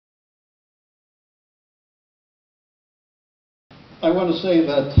I want to say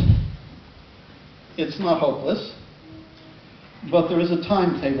that it's not hopeless, but there is a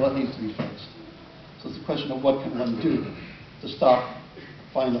timetable that needs to be fixed. So it's a question of what can one do to stop,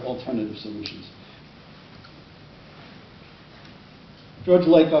 find alternative solutions. George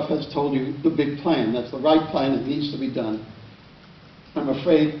Lakeoff has told you the big plan. That's the right plan. It needs to be done. I'm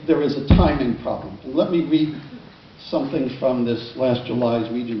afraid there is a timing problem. And let me read something from this last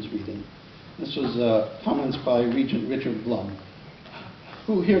July's Regents meeting. This was comments by Regent Richard Blum.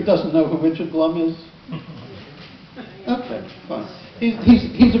 Who here doesn't know who Richard Blum is? Okay, fine.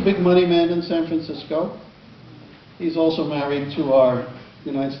 He's a big money man in San Francisco. He's also married to our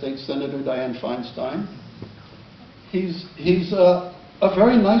United States Senator Dianne Feinstein. He's a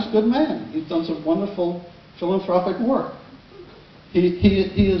very nice, good man. He's done some wonderful philanthropic work.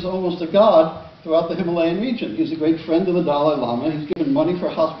 He is almost a god throughout the Himalayan region. He's a great friend of the Dalai Lama. He's given money for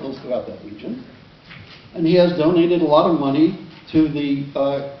hospitals throughout that region. And he has donated a lot of money to the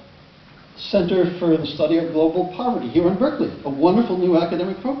Center for the Study of Global Poverty here in Berkeley, a wonderful new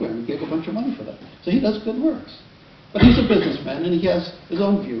academic program. He gave a bunch of money for that. So he does good works. But he's a businessman, and he has his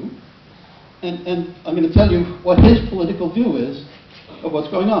own view. And I'm going to tell you what his political view is of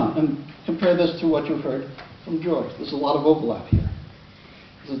what's going on. And compare this to what you've heard from George. There's a lot of overlap here.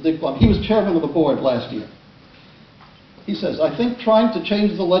 This is Dick Blum. He was chairman of the board last year. He says, I think trying to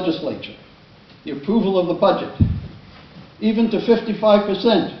change the legislature, the approval of the budget, even to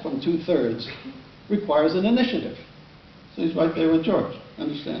 55% from 2/3, requires an initiative. So he's right there with George.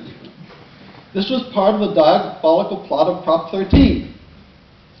 Understand? This was part of the diabolical plot of Prop 13.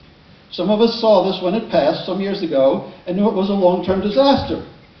 Some of us saw this when it passed some years ago and knew it was a long-term disaster.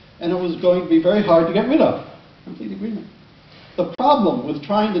 And it was going to be very hard to get rid of. Complete agreement. The problem with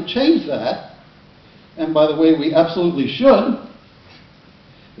trying to change that, and by the way, we absolutely should,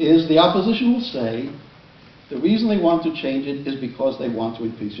 is the opposition will say the reason they want to change it is because they want to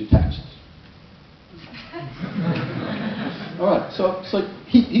increase your taxes. All right, so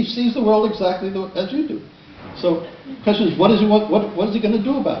he sees the world exactly as you do. So the question is, what is he going to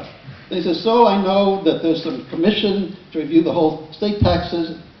do about it? And he says, so I know that there's some commission to review the whole state tax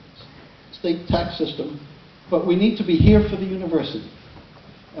system, but we need to be here for the university.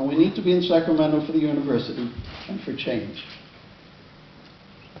 And we need to be in Sacramento for the university and for change.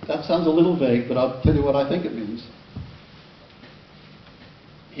 That sounds a little vague, but I'll tell you what I think it means.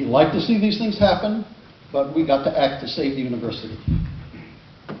 He'd like to see these things happen, but we got to act to save the university.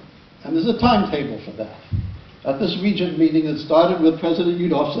 And there's a timetable for that. At this Regent meeting, it started with President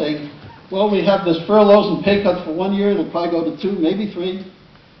Yudof saying, well, we have this furloughs and pay cuts for 1 year, it'll probably go to 2, maybe 3.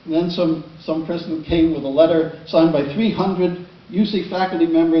 And then some person came with a letter signed by 300 UC faculty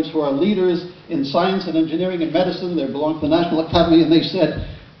members who are leaders in science and engineering and medicine. They belong to the National Academy, and they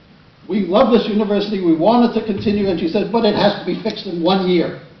said, we love this university, we want it to continue. And she said, but it has to be fixed in 1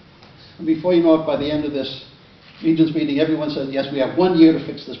 year. And before you know it, by the end of this Regents meeting, everyone says, yes, we have 1 year to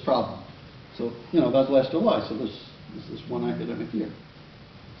fix this problem. So, that was last July, so this is one academic year.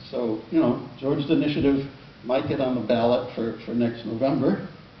 So, George's initiative might get on the ballot for next November,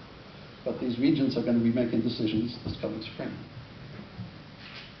 but these regents are going to be making decisions this coming spring.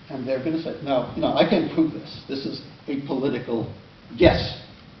 And they're going to say, now, I can't prove this. This is a political guess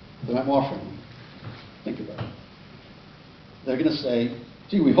that I'm offering. Think about it. They're going to say,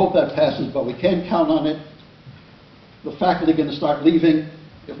 gee, we hope that passes, but we can't count on it. The faculty are going to start leaving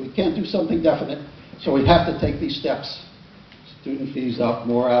if we can't do something definite, so we have to take these steps. Student fees up,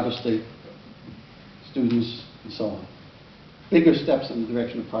 more out-of-state students, and so on. Bigger steps in the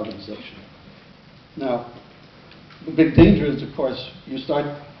direction of privatization. Now, the big danger is, of course, you start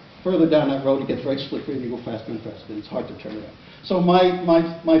further down that road, it gets very slippery, and you go faster and faster, and it's hard to turn around. So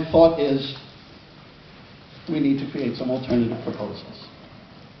my thought is, we need to create some alternative proposals.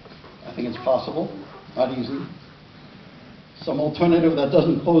 I think it's possible, not easy. Some alternative that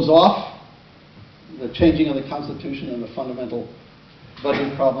doesn't close off the changing of the Constitution and the fundamental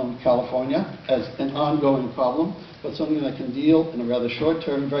budget problem in California as an ongoing problem, but something that can deal in a rather short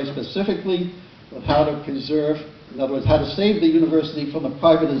term, very specifically, with how to preserve, in other words, how to save the university from the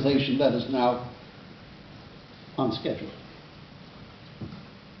privatization that is now on schedule.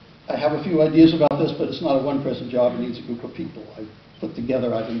 I have a few ideas about this, but it's not a one-person job. It needs a group of people. I've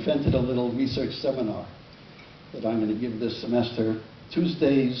invented a little research seminar that I'm going to give this semester,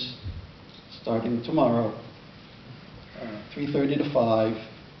 Tuesdays, starting tomorrow, 3:30 to 5,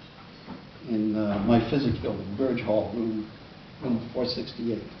 in my physics building, Burge Hall, room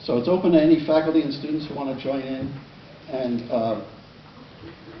 468. So it's open to any faculty and students who want to join in. And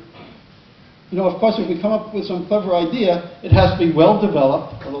of course, if we come up with some clever idea, it has to be well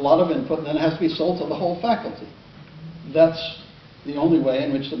developed with a lot of input, and then it has to be sold to the whole faculty. That's the only way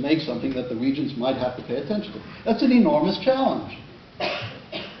in which to make something that the regents might have to pay attention to. That's an enormous challenge.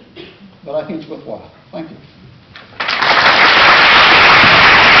 But I think it's worthwhile. Thank you.